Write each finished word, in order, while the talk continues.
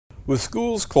With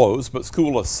schools closed but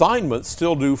school assignments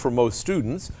still due for most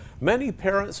students, many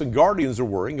parents and guardians are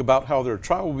worrying about how their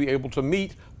child will be able to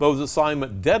meet those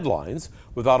assignment deadlines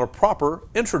without a proper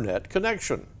internet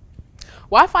connection.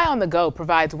 Wi-Fi on the Go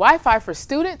provides Wi-Fi for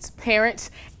students, parents,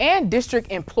 and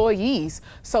district employees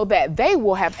so that they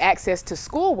will have access to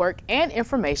schoolwork and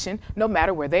information no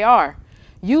matter where they are.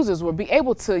 Users will be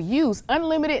able to use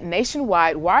unlimited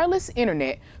nationwide wireless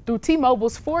internet through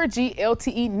T-Mobile's 4G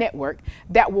LTE network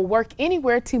that will work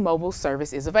anywhere T-Mobile's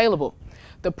service is available.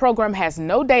 The program has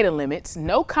no data limits,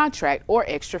 no contract, or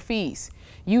extra fees.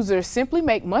 Users simply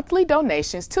make monthly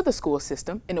donations to the school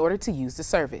system in order to use the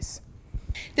service.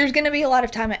 There's going to be a lot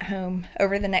of time at home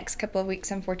over the next couple of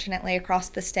weeks, unfortunately, across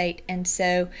the state, and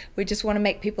so we just want to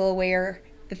make people aware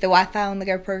that the Wi-Fi on the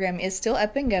Go program is still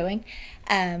up and going.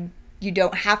 You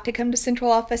don't have to come to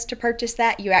central office to purchase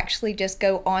that. You actually just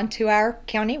go onto our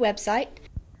county website.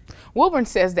 Wilburn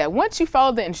says that once you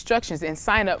follow the instructions and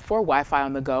sign up for Wi-Fi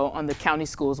on the Go on the county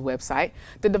school's website,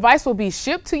 the device will be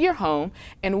shipped to your home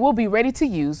and will be ready to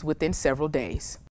use within several days.